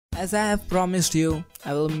As I have promised you,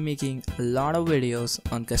 I will be making a lot of videos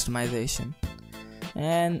on customization,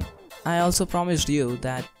 and I also promised you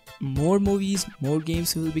that more movies, more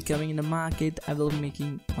games will be coming in the market. I will be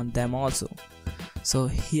making on them also. So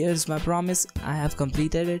here's my promise, I have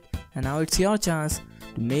completed it, and now it's your chance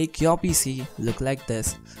to make your PC look like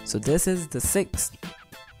this. So this is the sixth,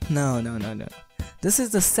 no, this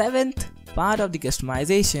is the seventh part of the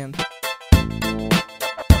customization.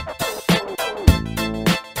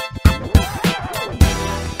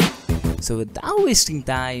 So without wasting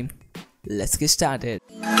time, let's get started.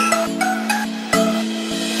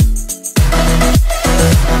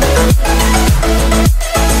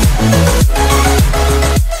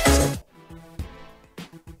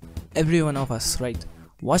 Every one of us, right,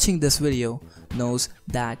 watching this video knows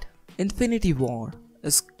that Infinity War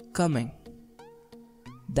is coming.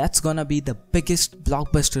 That's gonna be the biggest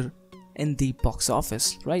blockbuster in the box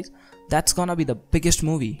office, right? That's gonna be the biggest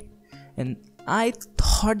movie. And I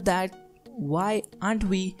thought that why aren't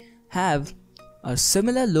we have a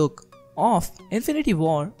similar look of Infinity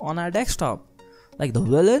War on our desktop? Like the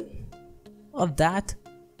villain of that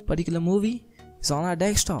particular movie is on our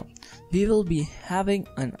desktop. We will be having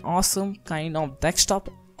an awesome kind of desktop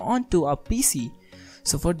onto our PC.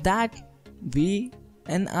 So for that, we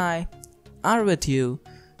and I are with you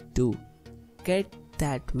to get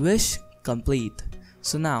that wish complete.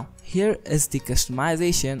 So now here is the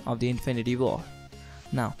customization of the Infinity War.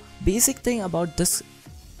 Now basic thing about this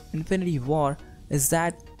Infinity War is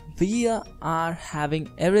that we are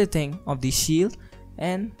having everything of the shield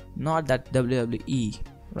and not that WWE,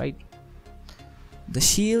 right? The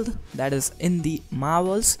shield that is in the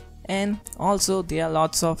Marvels, and also there are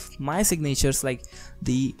lots of my signatures like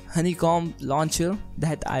the Honeycomb launcher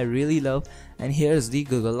that I really love, and here's the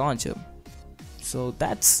Google launcher. So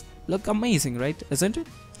that's look amazing, right? Isn't it?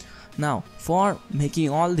 Now for making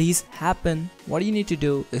all these happen, what you need to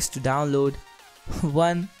do is to download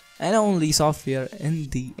one and only software in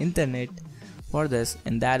the internet for this,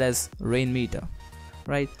 and that is Rainmeter,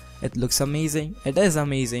 right? It looks amazing, it is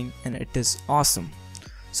amazing, and it is awesome.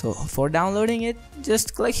 So for downloading it,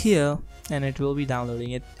 just click here and it will be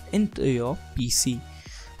downloading it into your PC.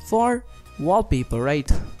 For wallpaper, right,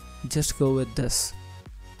 just go with this.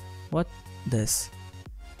 What this?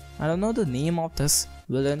 I don't know the name of this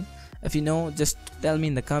villain. If you know, just tell me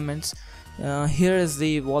in the comments. Here is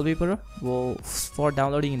the wallpaper. For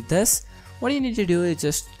downloading this, what you need to do is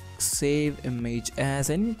just save image as,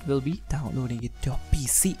 and it will be downloading it to your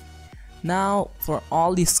PC. Now for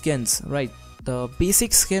all the skins, right, the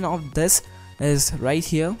basic skin of this is right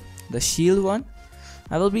here, the shield one.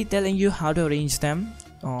 I will be telling you how to arrange them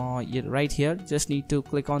right here. Just need to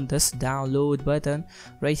click on this download button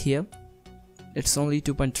right here. It's only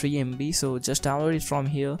 2.3 MB, so just download it from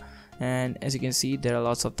here, and as you can see there are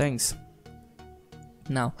lots of things.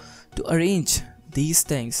 Now to arrange these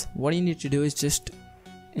things, what you need to do is just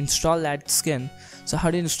install that skin. So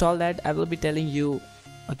how to install that, I will be telling you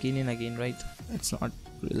again and again, right? It's not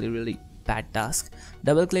really bad task.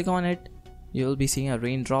 Double click on it, you will be seeing a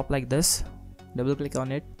raindrop like this. Double click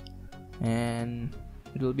on it and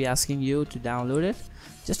it will be asking you to download it.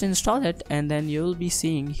 Just install it, and then you will be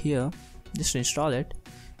seeing here, just install it,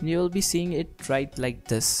 and you will be seeing it right like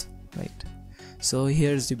this, right? So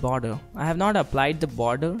here's the border. I have not applied the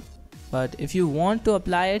border, but if you want to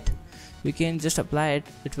apply it, you can just apply it.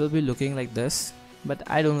 It will be looking like this, but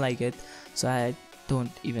I don't like it, so I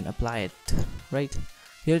don't even apply it, right?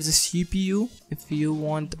 Here's the CPU. If you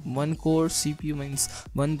want one core CPU, means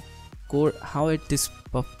one core, how it is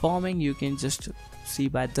performing, you can just see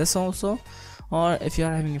by this also. Or if you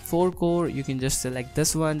are having a 4 core, you can just select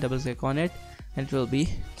this one, double click on it, and it will be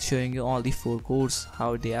showing you all the 4 cores,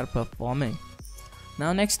 how they are performing.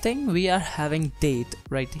 Now next thing, we are having date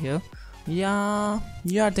right here. Yeah,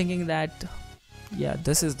 you are thinking that yeah,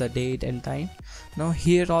 this is the date and time. Now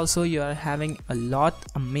here also you are having a lot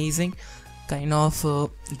amazing kind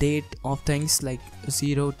of date of things like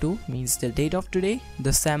 02 means the date of today,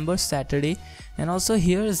 December, Saturday, and also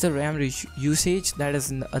here is the RAM usage that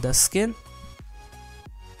is in the other skin.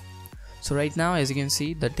 So right now, as you can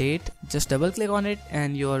see the date, just double click on it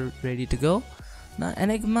and you are ready to go. Now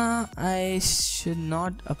Enigma, I should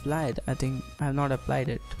not apply it. I think I have not applied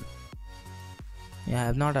it. Yeah, I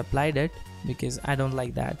have not applied it because I don't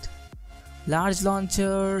like that. Large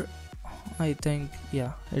launcher, I think,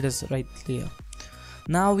 yeah, it is right here.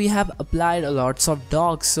 Now we have applied a lots of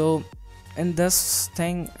dogs. So in this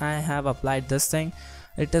thing I have applied this thing.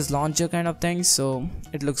 It is launcher kind of thing, so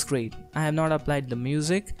it looks great. I have not applied the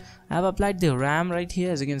music. I have applied the RAM right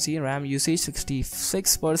here. As you can see, RAM usage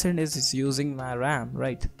 66% is using my RAM,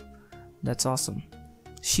 right? That's awesome.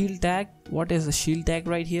 shield tag. What is the shield tag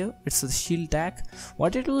right here? It's the shield tag.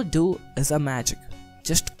 What it will do is a magic.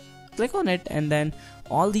 Just click on it and then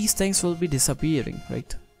all these things will be disappearing,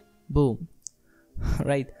 right? Boom.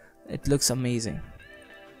 Right, it looks amazing.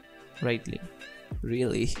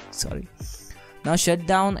 Really sorry. Now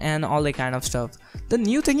shutdown and all that kind of stuff. The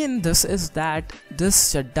new thing in this is that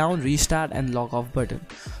this shutdown, restart and log off button,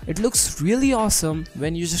 it looks really awesome.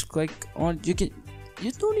 When you just click on, you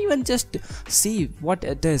don't even just see what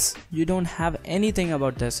it is. You don't have anything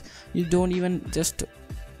about this. You don't even just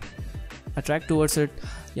attract towards it.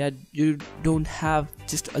 Yeah, you don't have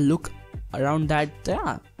just a look around that.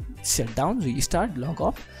 Yeah, shutdown, restart, log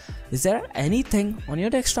off. Is there anything on your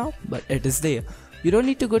desktop? But it is there. You don't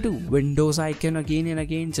need to go to Windows icon again and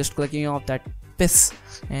again, just clicking off that piss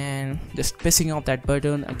and just pissing off that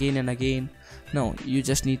button again and again. No, you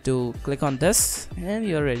just need to click on this and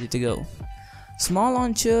you're ready to go. Small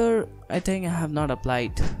launcher, I think I have not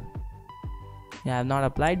applied. Yeah, I have not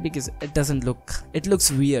applied because it doesn't look, it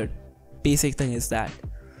looks weird. Basic thing is that.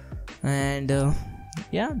 And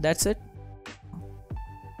yeah, that's it.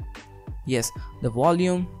 Yes, the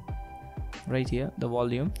volume right here, the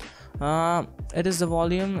volume. It is the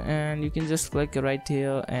volume, and you can just click right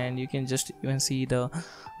here and you can just even see the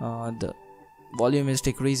volume is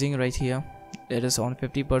decreasing right here. It is on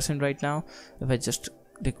 50% right now. If I just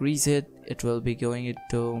decrease it, it will be going it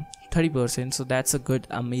to 30%. So that's a good,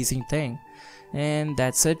 amazing thing. And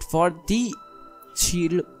that's it for the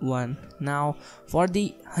shield one. Now for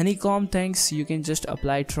the Honeycomb Tanks, you can just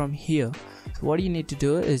apply it from here. So what you need to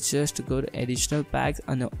do is just go to additional packs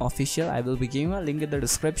and official. I will be giving a link in the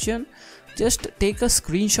description. Just take a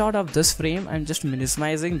screenshot of this frame. I'm just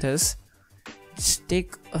minimizing this. Just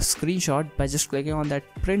take a screenshot by just clicking on that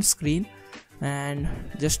print screen and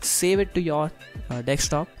just save it to your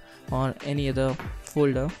desktop or any other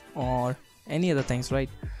folder or any other things, right?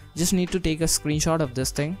 Just need to take a screenshot of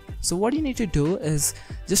this thing. So what you need to do is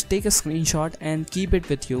just take a screenshot and keep it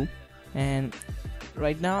with you. And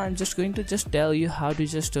right now I'm just going to just tell you how to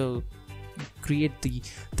just create the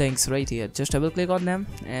things right here. Just double click on them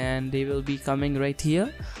and they will be coming right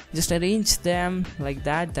here. Just arrange them like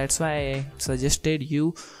that. That's why I suggested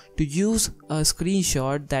you to use a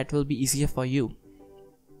screenshot. That will be easier for you.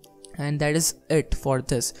 And that is it for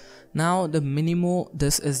this. Now the Minimo,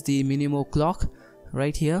 this is the Minimo clock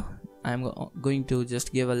right here. I'm going to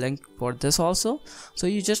just give a link for this also. So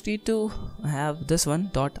you just need to have this one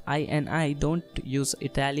 .ini. Don't use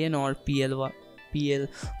Italian or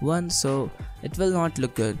PL1, so it will not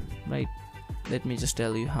look good, right? Let me just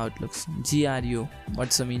tell you how it looks. GRU,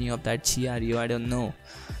 what's the meaning of that GRU? I don't know.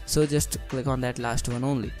 So just click on that last one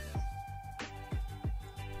only.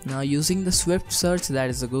 Now using the Swift search, that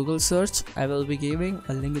is the Google search, I will be giving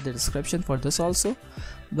a link in the description for this also.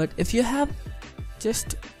 But if you have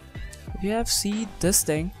see this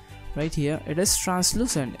thing right here, it is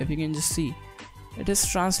translucent. If you can just see, it is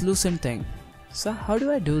translucent thing. So how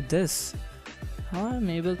do I do this? How am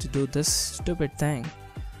I able to do this stupid thing?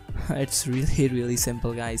 It's really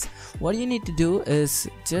simple, guys. What you need to do is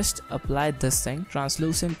just apply this thing,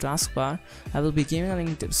 translucent taskbar. I will be giving a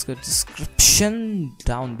link to the description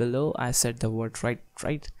down below. I said the word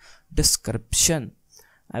right, description.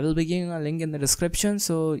 I will be giving a link in the description,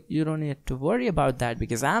 so you don't need to worry about that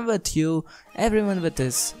because I'm with you. Everyone with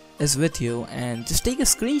this is with you, and just take a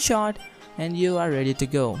screenshot and you are ready to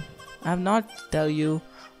go. I have not tell you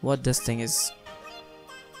what this thing is,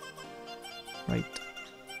 right?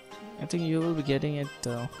 I think you will be getting it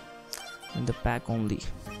in the pack only.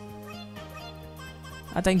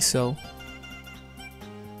 I think so.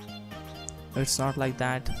 If it's not like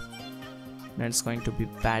that, then it's going to be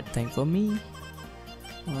bad thing for me.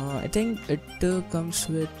 I think it comes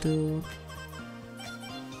with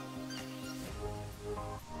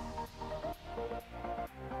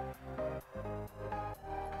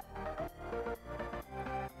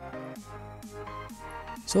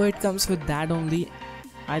so it comes with that only.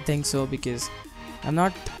 I think so because I'm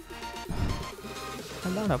not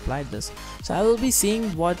applied this. So I will be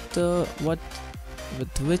seeing what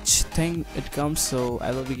with which thing it comes. So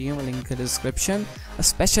I will be giving a link in the description, a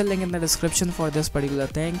special link in the description for this particular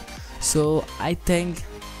thing. So I think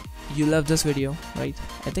you love this video, right?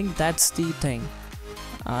 I think that's the thing.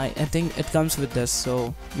 I think it comes with this,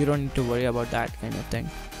 so you don't need to worry about that kind of thing.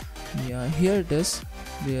 Yeah, here it is.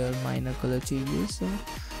 There are minor color changes, so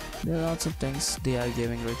there are lots of things they are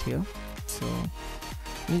giving right here. So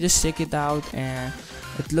you just check it out and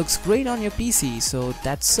it looks great on your PC. So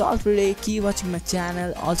that's all for today. Keep watching my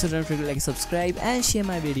channel. Also don't forget to like, subscribe and share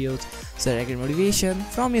my videos so I get motivation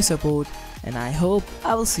from your support. And I hope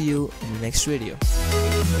I will see you in the next video.